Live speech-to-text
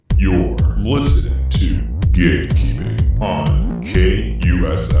You're listening to Gatekeeping on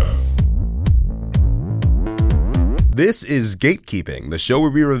KUSF. This is Gatekeeping, the show where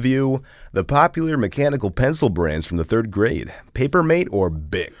we review the popular mechanical pencil brands from the third grade. Papermate or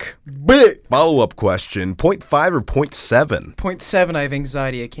Bic? Bic! Follow-up question, 0.5 or 0.7? 0.7, I have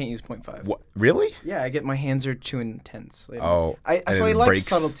anxiety. I can't use 0.5. What? Really? Yeah, I get my hands are too intense. Oh, and so I it like breaks.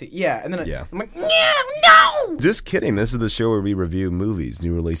 subtlety. Yeah, and then Yeah. I'm like, no! Just kidding. This is the show where we review movies,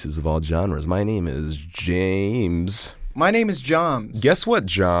 new releases of all genres. My name is James. My name is Joms. Guess what,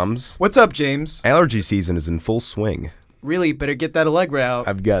 Joms? What's up, James? Allergy season is in full swing. Really, better get that Allegra out.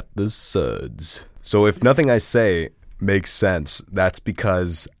 I've got the suds. So if nothing I say makes sense, that's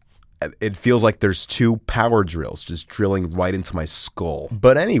because it feels like there's two power drills just drilling right into my skull.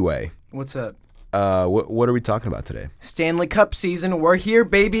 But anyway, What's up? what are we talking about today? Stanley Cup season. We're here,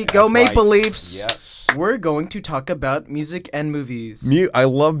 baby. Go Maple Leafs. Yes. We're going to talk about music and movies. I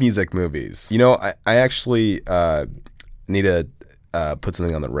love music movies. You know, I actually need to put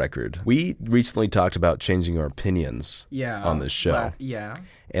something on the record. We recently talked about changing our opinions on this show. Yeah.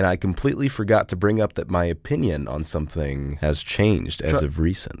 And I completely forgot to bring up that my opinion on something has changed as of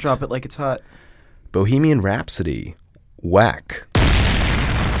recent. Drop it like it's hot. Bohemian Rhapsody. Whack.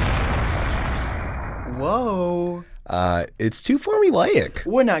 Whoa. It's too formulaic.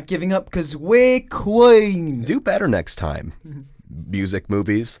 We're not giving up because we're Queen. Do better next time. Music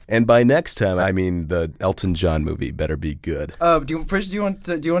movies. And by next time, I mean the Elton John movie better be good. Do you want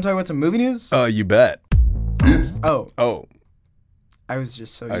to talk about some movie news? You bet. Oh, I was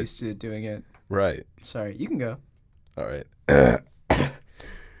just so used to doing it. Right. Sorry, you can go. All right.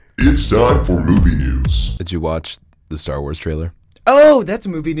 It's time for movie news. Did you watch the Star Wars trailer? Oh, that's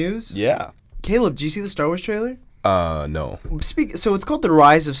movie news. Yeah. Caleb, did you see the Star Wars trailer? No. So it's called The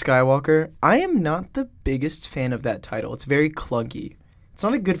Rise of Skywalker. I am not the biggest fan of that title. It's very clunky. It's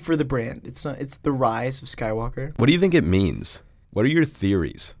not good for the brand. It's The Rise of Skywalker. What do you think it means? What are your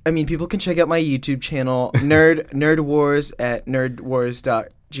theories? I mean, people can check out my YouTube channel, Nerd Wars at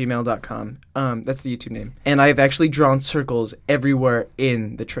nerdwars.gmail.com. That's the YouTube name. And I've actually drawn circles everywhere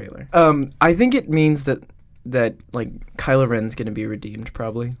in the trailer. I think it means that like Kylo Ren's going to be redeemed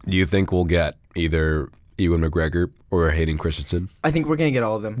probably. Do you think we'll get either Ewan McGregor or Hayden Christensen? I think we're going to get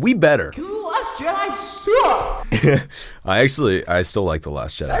all of them. We better. The Last Jedi suck! I still like The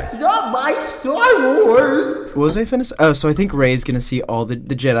Last Jedi. That's not my Star Wars! What was I finna say? Oh, so I think Rey's going to see all the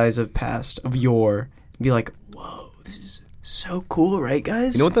Jedis of past, of yore, and be like, whoa, this is so cool, right,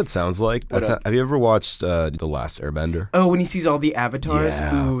 guys? You know what that sounds like? Have you ever watched The Last Airbender? Oh, when he sees all the avatars?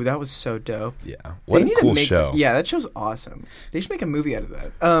 Yeah. Ooh, that was so dope. Yeah. What a cool show. Yeah, that show's awesome. They should make a movie out of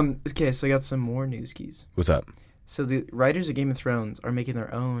that. Okay, so I got some more news keys. What's up? So the writers of Game of Thrones are making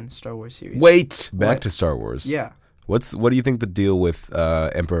their own Star Wars series. Wait! Back to Star Wars. Yeah. What do you think the deal with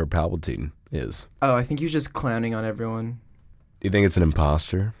Emperor Palpatine is? Oh, I think he was just clowning on everyone. Do you think it's an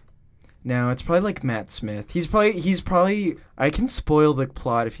imposter? No, it's probably like Matt Smith. He's probably I can spoil the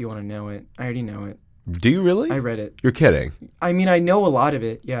plot if you want to know it. I already know it. Do you really? I read it. You're kidding. I mean, I know a lot of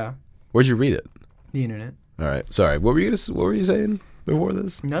it, yeah. Where'd you read it? The internet. All right. Sorry. What were you saying before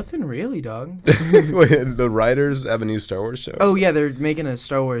this? Nothing really, dog. Wait, the writers have a new Star Wars show? Oh, yeah, they're making a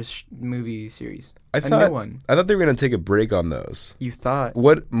Star Wars movie series. I new thought one. they were going to take a break on those. You thought.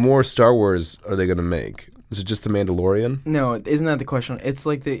 What more Star Wars are they going to make? Is it just The Mandalorian? No, isn't that the question? It's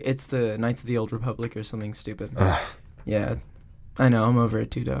like the Knights of the Old Republic or something stupid. Yeah. I know, I'm over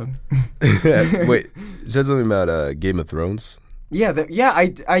it too, dog. Wait, it says something about Game of Thrones? Yeah,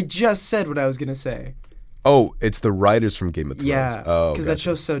 I just said what I was going to say. Oh, it's the writers from Game of Thrones. Yeah, Oh, because that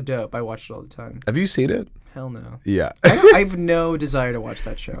show's so dope. I watch it all the time. Have you seen it? Hell no. Yeah. I have no desire to watch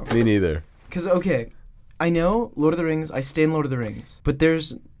that show. Me neither. Because, okay, I know Lord of the Rings, I stand Lord of the Rings, but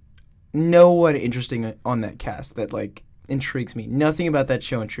there's no one interesting on that cast that, like, intrigues me. Nothing about that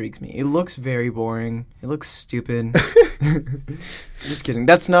show intrigues me. It looks very boring. It looks stupid. Just kidding.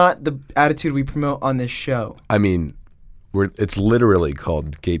 That's not the attitude we promote on this show. I mean, it's literally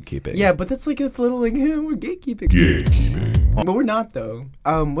called gatekeeping. Yeah, but that's like a little, like, we're gatekeeping. Gatekeeping. But we're not, though.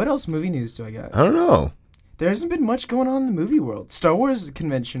 What else movie news do I got? I don't know. There hasn't been much going on in the movie world. Star Wars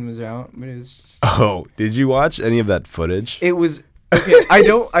convention was out, but it was... Oh, did you watch any of that footage? It was... Okay, I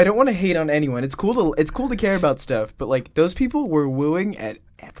don't want to hate on anyone. It's cool to care about stuff, but like those people were wooing at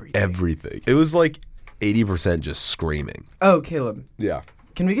everything. Everything. It was like 80% just screaming. Oh, Caleb, Yeah.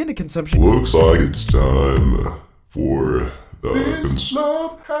 can we get into consumption? Looks like it's time for the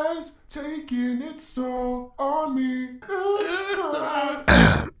Love has taken its toll on me.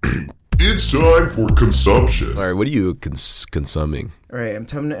 It's time for consumption. All right, what are you consuming? All right,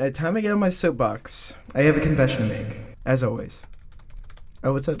 time to get on my soapbox. I have a confession to make, as always.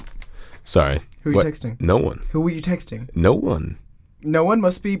 Oh, what's up? Sorry. Who are you texting? No one. Who were you texting? No one. No one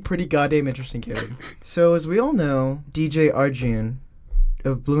must be pretty goddamn interesting, Caleb. So, as we all know, DJ Arjun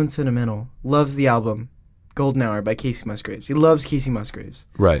of Blue and Sentimental loves the album Golden Hour by Casey Musgraves. He loves Casey Musgraves.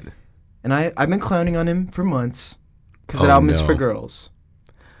 Right. And I've been clowning on him for months because that album is for girls.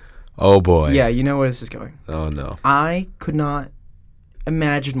 Oh, boy. Yeah, you know where this is going. Oh, no. I could not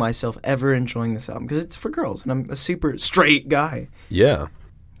imagine myself ever enjoying this album because it's for girls, and I'm a super straight guy. Yeah.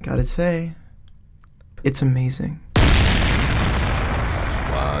 Gotta say, it's amazing.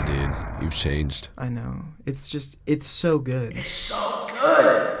 Wow, dude. You've changed. I know. It's so good.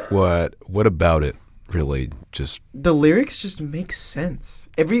 What about it really just... The lyrics just make sense.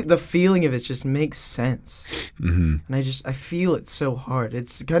 The feeling of it just makes sense. Mm-hmm. And I feel it so hard.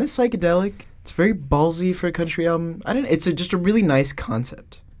 It's kind of psychedelic. It's very ballsy for a country album. It's just a really nice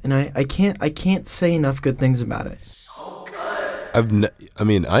concept. And I can't say enough good things about it. So good.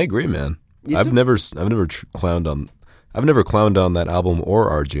 I agree, man. I've never clowned on that album or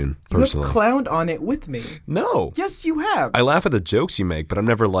Arjun personally. You have clowned on it with me. No. Yes, you have. I laugh at the jokes you make, but I'm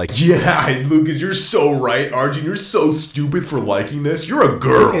never like, Yeah, Lucas, you're so right. Arjun, you're so stupid for liking this. You're a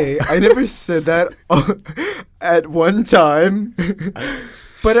girl. Okay, I never said that at one time.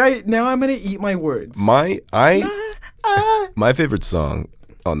 But now I'm gonna eat my words. my favorite song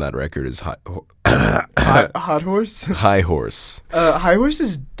on that record is Hot Horse. High Horse. High Horse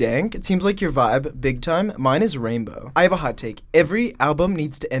is dank. It seems like your vibe, big time. Mine is Rainbow. I have a hot take. Every album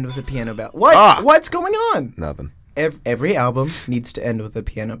needs to end with a piano ballad. What? Ah! What's going on? Nothing. Every album needs to end with a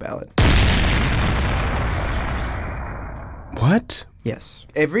piano ballad. What? Yes.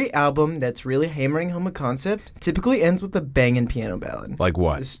 Every album that's really hammering home a concept typically ends with a banging piano ballad. Like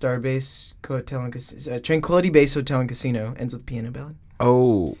what? The Starbase Hotel and Tranquility Base Hotel and Casino ends with a piano ballad.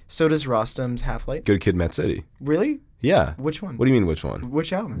 Oh. So does Rostam's Half-Light. Good Kid, Mad City. Really? Yeah. Which one? What do you mean, which one?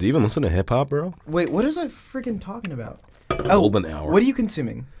 Which album? Do you even listen to hip hop, bro? Wait, what is I freaking talking about? Golden Hour. What are you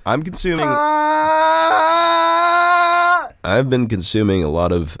consuming? I'm consuming. I've been consuming a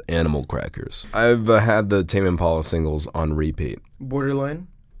lot of animal crackers. I've had the Tame Impala singles on repeat. Borderline.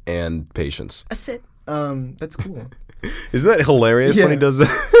 And Patience. I said. That's cool. Isn't that hilarious when he does that?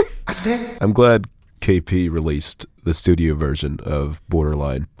 I said. I'm glad KP released the studio version of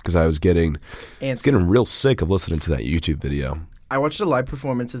Borderline because I was getting real sick of listening to that YouTube video. I watched a live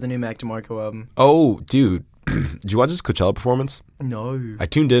performance of the new Mac DeMarco album. Oh, dude. Did you watch his Coachella performance? No. I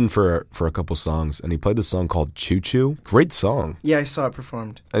tuned in for a couple songs, and he played this song called Choo Choo. Great song. Yeah, I saw it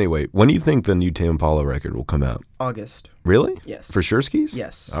performed. Anyway, when do you think the new Tame Impala record will come out? August. Really? Yes. For sure skis?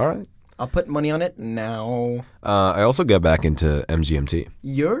 Yes. All right. I'll put money on it now. I also got back into MGMT.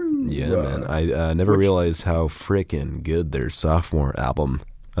 Yeah, man. I never realized how freaking good their sophomore album,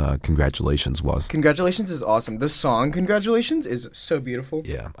 Congratulations, was. Congratulations is awesome. The song Congratulations is so beautiful.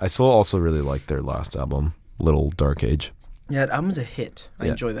 Yeah. I still also really like their last album, Little Dark Age. Yeah, that album's a hit. I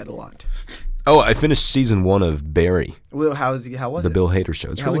enjoy that a lot. Oh, I finished season 1 of Barry. Well, how was the it? Bill Hader show.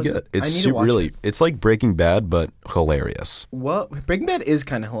 It's really good. It's like Breaking Bad, but hilarious. What? Breaking Bad is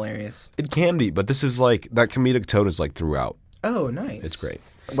kind of hilarious. It can be, but this is like, that comedic tone is like throughout. Oh, nice. It's great.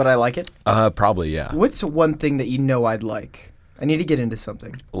 Would I like it? Probably, yeah. What's one thing that you know I'd like? I need to get into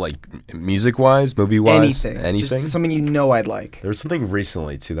something. Like, music-wise, movie-wise? Anything. Just something you know I'd like. There was something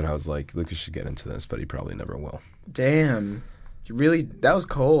recently, too, that I was like, Lucas should get into this, but he probably never will. Damn. Really, that was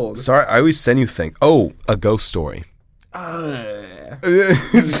cold. Sorry, I always send you things. Oh, A Ghost Story.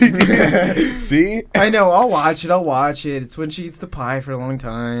 See? I know, I'll watch it. It's when she eats the pie for a long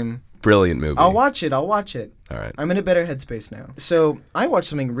time. Brilliant movie. I'll watch it. All right. I'm in a better headspace now. So, I watched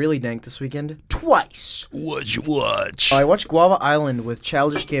something really dank this weekend. Twice. What'd you watch? I watched Guava Island with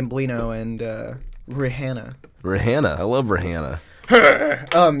Childish Gambino and Rihanna. Rihanna. I love Rihanna.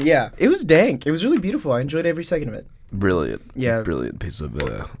 Yeah. It was dank. It was really beautiful. I enjoyed every second of it. Brilliant. Yeah. Brilliant piece of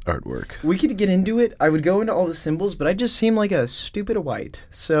artwork. We could get into it. I would go into all the symbols, but I just seem like a stupid white.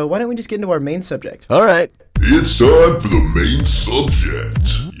 So why don't we just get into our main subject? All right. It's time for the main subject.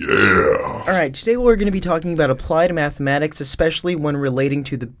 Yeah. All right, today we're going to be talking about applied mathematics, especially when relating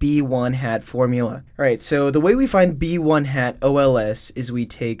to the B1 hat formula. All right, so the way we find B1 hat OLS is we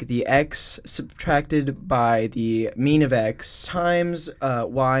take the x subtracted by the mean of x times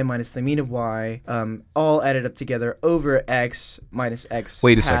y minus the mean of y, all added up together over x minus x.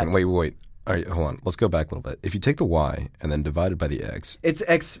 Wait a second. Wait. All right, hold on. Let's go back a little bit. If you take the y and then divide it by the x... It's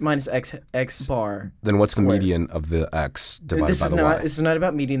x minus x bar. Then what's squared. the median of the x divided by the y? This is not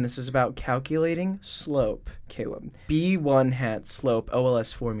about median. This is about calculating slope, Caleb. B1 hat slope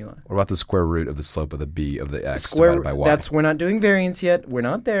OLS formula. What about the square root of the slope of the b of the x divided by y? We're not doing variance yet. We're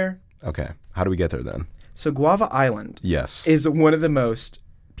not there. Okay. How do we get there then? So Guava Island Yes. is one of the most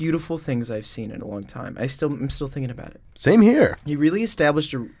beautiful things I've seen in a long time. I'm still thinking about it. Same here. He really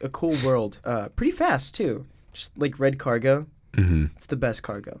established a cool world, pretty fast too. Just like Red Cargo. Mm-hmm. It's the best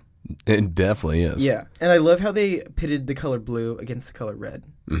cargo. It definitely is. Yeah, and I love how they pitted the color blue against the color red.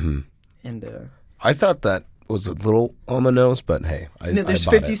 Mm-hmm. And I thought that was a little on the nose, but hey, there's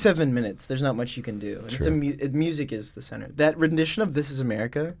I bought 57 minutes. There's not much you can do. And it's music is the center. That rendition of "This Is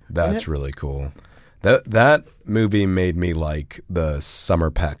America." That's really cool. That movie made me like the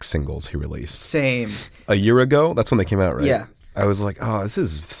Summer Pack singles he released Same. a year ago. That's when they came out, right? Yeah. I was like, oh, this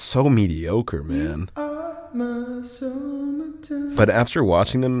is so mediocre, man. But after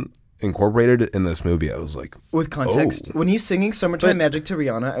watching them incorporated in this movie, I was like, With context, when he's singing "Summertime Magic" to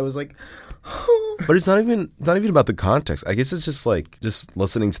Rihanna, I was like, but it's not even about the context. I guess it's just like just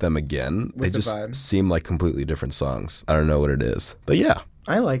listening to them again. With They the just vibe. seem like completely different songs. I don't know what it is, but yeah.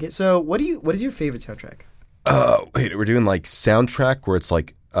 I like it. So, what is your favorite soundtrack? Wait, we're doing like soundtrack where it's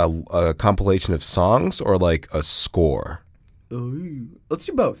like a compilation of songs or like a score? Ooh. Let's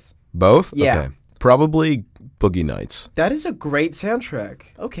do both. Both? Yeah. Okay. Probably Boogie Nights. That is a great soundtrack.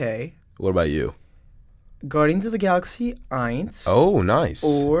 Okay. What about you? Guardians of the Galaxy 1 Oh, nice.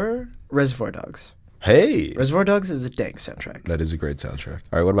 or Reservoir Dogs. Hey. Reservoir Dogs is a dank soundtrack. That is a great soundtrack.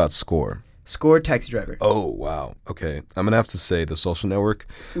 All right, what about score? Score Taxi Driver. Oh, wow. Okay. I'm going to have to say The Social Network.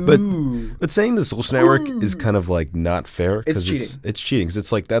 But saying The Social Network is kind of like not fair. It's 'cause cheating. It's cheating because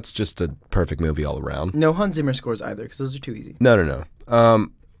it's like that's just a perfect movie all around. No Hans Zimmer scores either, because those are too easy. No.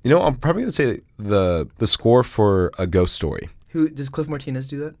 You know, I'm probably going to say the score for A Ghost Story. Who does Cliff Martinez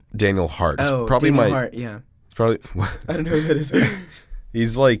do that? Daniel Hart. It's Oh, probably Daniel my. Hart, yeah. It's probably. I don't know who that is.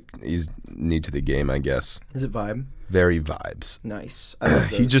 He's new to the game, I guess. Is it Vibe? Very vibes. Nice. I love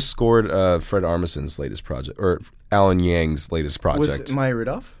those. He just scored Fred Armisen's latest project, or Alan Yang's latest project With Maya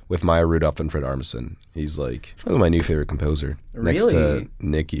Rudolph? with Maya Rudolph and Fred Armisen. He's like probably my new favorite composer, next to Really?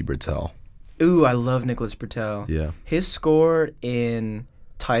 Nicky Bertel. Ooh, I love Nicholas Bertel. Yeah. His score in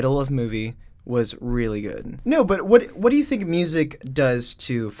Title of Movie was really good. No, but what do you think music does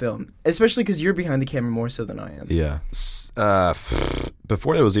to film? Especially because you're behind the camera more so than I am. Yeah.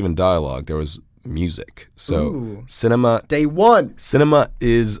 Before there was even dialogue, there was music. So Ooh. cinema Day one.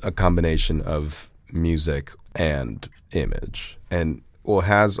 is a combination of music and image, and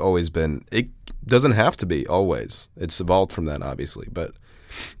has always been. It doesn't have to be always. It's evolved from that, obviously, but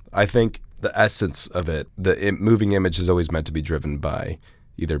I think the essence of it, moving image, is always meant to be driven by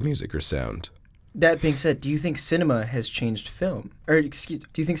either music or sound. That being said, do you think cinema has changed film? Do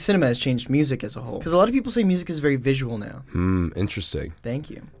you think cinema has changed music as a whole? Because a lot of people say music is very visual now. Interesting. Thank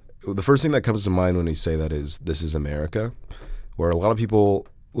you. The first thing that comes to mind when you say that is "This Is America," where a lot of people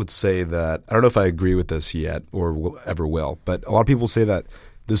would say that. I don't know if I agree with this yet or ever will, but a lot of people say that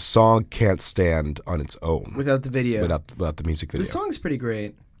this song can't stand on its own Without the video. without the music video. The song's pretty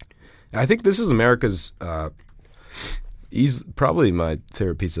great. I think "This Is America's." He's probably my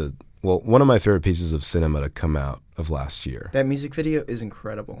favorite piece of. Well, one of my favorite pieces of cinema to come out of last year. That music video is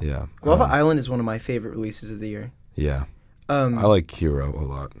incredible. Yeah. Guava Island is one of my favorite releases of the year. Yeah. I like Hero a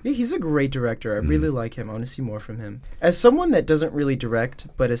lot. Yeah, he's a great director. I really like him. I want to see more from him. As someone that doesn't really direct,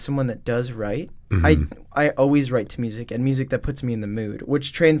 but as someone that does write, I always write to music, and music that puts me in the mood,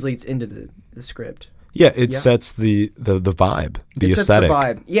 which translates into the script. Yeah, it sets the vibe, the It sets aesthetic. the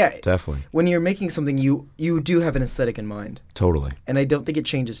vibe. Yeah. Definitely. When you're making something, you do have an aesthetic in mind, Totally. and I don't think it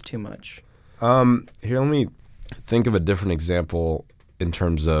changes too much. Here, let me think of a different example in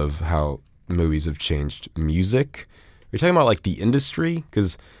terms of how movies have changed music. You're talking about like the industry?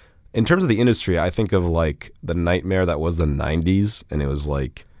 Because in terms of the industry, I think of like the nightmare that was the 90s, and it was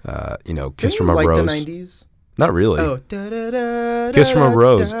like, Kiss from a like Rose. the 90s? Not really. Oh. Kiss from a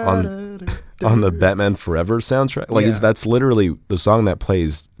Rose on the Batman Forever soundtrack. Like that's literally the song that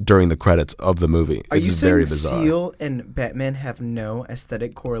plays during the credits of the movie. Are It's you very saying bizarre. Seal and Batman have no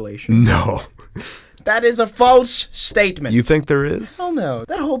aesthetic correlation? No. That is a false statement. You think there is? Hell no.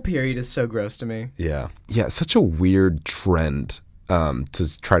 That whole period is so gross to me. Yeah. Yeah, such a weird trend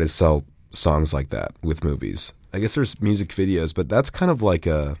to try to sell songs like that with movies. I guess there's music videos, but that's kind of like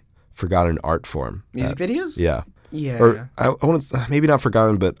a forgotten art form. Music videos? Yeah. Yeah. Or I want to, maybe not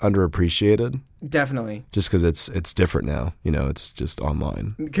forgotten, but underappreciated. Definitely. Just because it's different now. It's just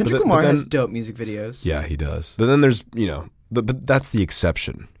online. Kendrick Lamar has dope music videos. Yeah, he does. But then there's, but that's the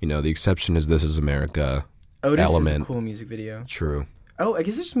exception. The exception is This Is America. Otis Element. is a cool music video. True. Oh, I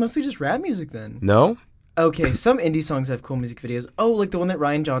guess it's mostly just rap music then. No? Okay, some indie songs have cool music videos. Oh, like the one that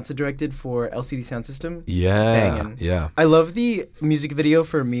Ryan Johnson directed for LCD Sound System. Yeah. Bangin'. Yeah. I love the music video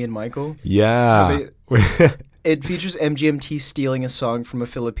for Me and Michael. Yeah. It features MGMT stealing a song from a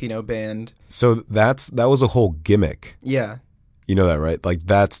Filipino band. So that was a whole gimmick. Yeah. You know that, right? Like,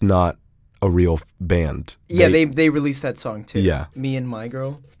 that's not a real band. Yeah, they released that song too. Yeah. Me and My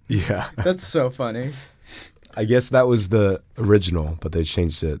Girl. Yeah. That's so funny. I guess that was the original, but they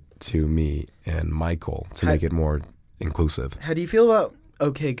changed it to Me and Michael to make it more inclusive. How do you feel about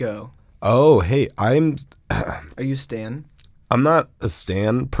OK Go? Oh, hey, Are you Stan? I'm not a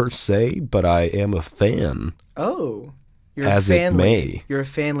stan per se, but I am a fan. Oh. You're As a it Fanly. may. You're a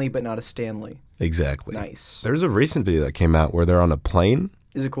Fanly, but not a Stanley. Exactly. Nice. There's a recent video that came out where they're on a plane.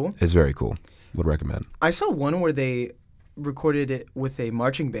 Is it cool? It's very cool. Would recommend. I saw one where they recorded it with a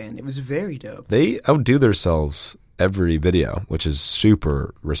marching band. It was very dope. They outdo themselves every video, which is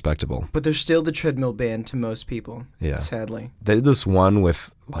super respectable. But they're still the treadmill band to most people. Yeah. Sadly. They did this one with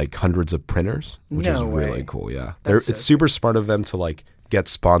like hundreds of printers, which is No way. really cool. Yeah, That's it's sick. super smart of them to like get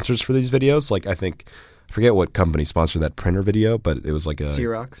sponsors for these videos. Like I forget what company sponsored that printer video, but it was like a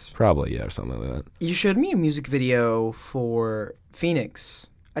Xerox. probably or something like that. You showed me a music video for Phoenix.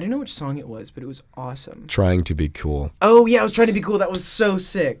 I didn't know which song it was, but it was awesome. Trying to be cool. Oh, yeah, I was trying to be cool. That was so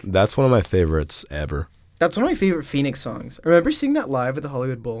sick. That's one of my favorites ever, That's one of my favorite Phoenix songs. I remember seeing that live at the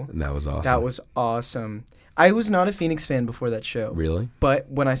Hollywood Bowl. and that was awesome. That was awesome. I was not a Phoenix fan before that show. really, But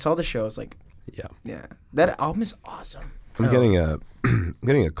when I saw the show, I was like, yeah. yeah, that album is awesome. I'm getting I'm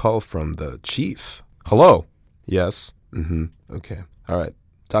getting a call from the chief. Hello. Yes. Okay. All right.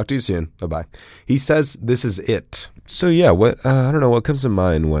 Talk to you soon. Bye-bye. He says this is it. So yeah, what I don't know what comes to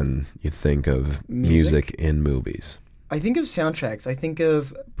mind when you think of music in movies. I think of soundtracks. I think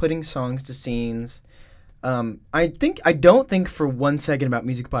of putting songs to scenes. I don't think for 1 second about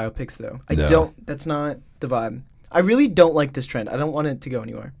music biopics though. No. That's not the vibe. I really don't like this trend. I don't want it to go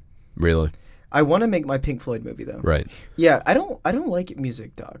anywhere. Really? I want to make my Pink Floyd movie though. Right. Yeah, I don't like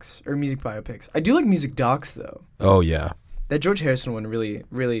music docs or music biopics. I do like music docs though. Oh yeah. That George Harrison one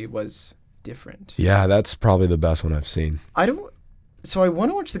really was different. Yeah, that's probably the best one I've seen. So I want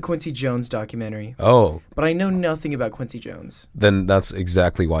to watch the Quincy Jones documentary, Oh, but I know nothing about Quincy Jones. then that's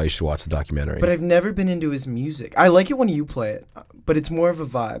exactly why you should watch the documentary. But I've never been into his music. I like it when you play it, but it's more of a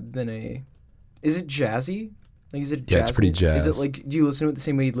vibe than a. Is it jazzy? Like, is it? Yeah, it's pretty jazz? Is jazz. it like? Do you listen to it the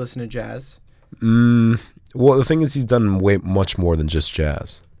same way you'd listen to jazz? Well, the thing is, he's done much more than just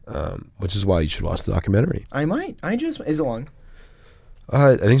jazz, which is why you should watch the documentary. I might. Is it long?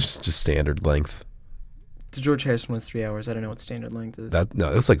 I think it's just standard length. The George Harrison one's 3 hours. I don't know what standard length is. No,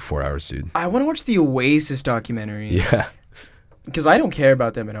 it was like 4 hours, dude. I want to watch the Oasis documentary. Yeah. Because I don't care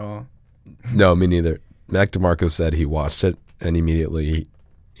about them at all. No, me neither. Mac DeMarco said he watched it and immediately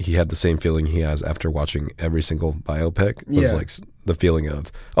he had the same feeling he has after watching every single biopic. It was Yeah. like the feeling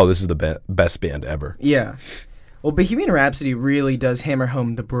of, oh, this is the best band ever. Yeah. Well, Bohemian Rhapsody really does hammer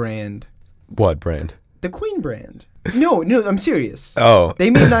home the brand. What brand? The Queen brand. No, I'm serious. Oh,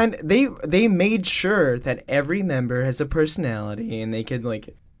 They made they made sure that every member has a personality and they could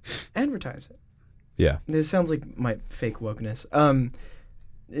like advertise it. yeah. This sounds like my fake wokeness.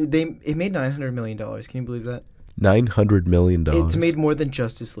 It made $900 million. Can you believe that? $900 million. It's made more than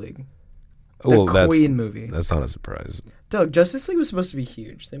Justice League. The well, Queen movie. That's not a surprise. Doug, Justice League was supposed to be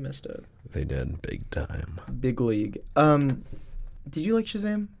huge. They messed up. They did big time. Big league. Did you like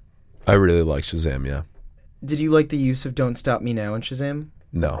Shazam? I really like Shazam, yeah. Did you like the use of "Don't Stop Me Now" in Shazam?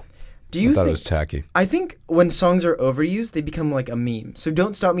 No. Do you I thought think? it was tacky. I think when songs are overused, they become like a meme. So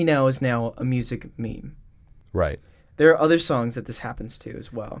 "Don't Stop Me Now" is now a music meme. Right. There are other songs that this happens to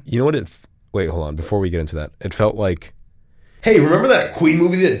as well. You know what wait, hold on. Before we get into that, it felt like, Hey, remember that Queen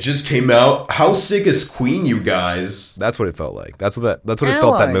movie that just came out? How sick is Queen, you guys? that's what it felt like. That's what it felt that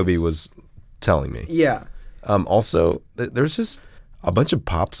Allies. movie was telling me. Yeah. Also, there's just a bunch of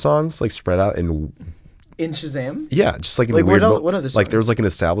pop songs like spread out in In Shazam? yeah, just like in Like, weird. what other like songs? there was like an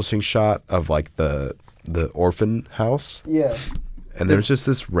establishing shot of like the orphan house, Yeah. and there's just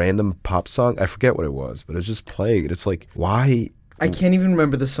this random pop song. I forget what it was, but it was just playing. It's like, why? I can't even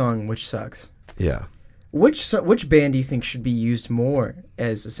remember the song, which sucks. Yeah, Which band do you think should be used more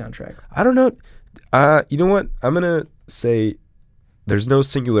as a soundtrack? I don't know. You know what? I'm gonna say there's no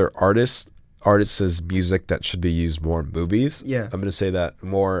singular artist's music that should be used more in movies. Yeah. I'm gonna say that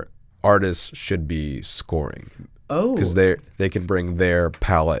more artists should be scoring Oh. because they can bring their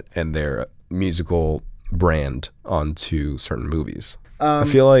palette and their musical brand onto certain movies. I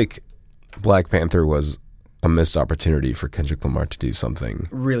feel like Black Panther was a missed opportunity for Kendrick Lamar to do something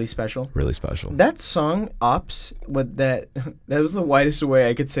Really special. really special. That song, Ops, that was the widest way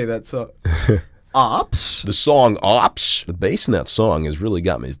I could say that song. Ops? The song Ops, the bass in that song has really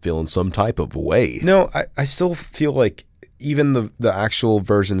got me feeling some type of way. No, I still feel like even the actual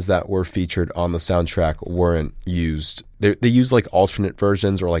versions that were featured on the soundtrack weren't used. They used like alternate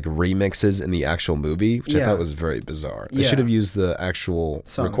versions or like remixes in the actual movie, which I thought was very bizarre. They should have used the actual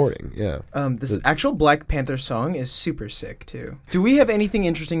recording. Yeah. This actual Black Panther song is super sick too. Do we have anything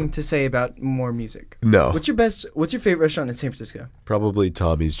interesting to say about more music? No. What's your favorite restaurant in San Francisco? Probably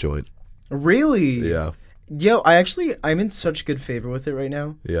Tommy's Joint. Really? Yeah. Yo, I'm in such good favor with it right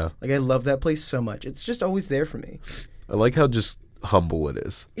now. Yeah. Like, I love that place so much. It's just always there for me. I like how just humble it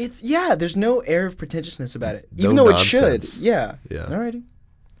is. There's no air of pretentiousness about it. No Even though nonsense. it should. Yeah. Yeah. Alrighty.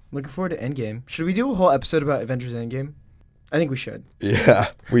 Looking forward to Endgame. Should we do a whole episode about Avengers Endgame? I think we should. Yeah,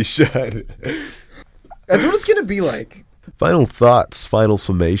 we should. That's what it's going to be like. Final thoughts, final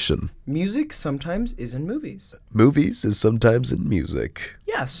summation. Music sometimes is in movies. Movies is sometimes in music.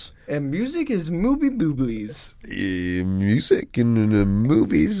 Yes. And music is movie booblies. Music and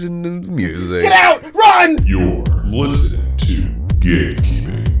movies and music. Get out! Run! You're listening to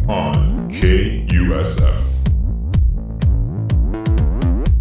Gatekeeping on KUSF.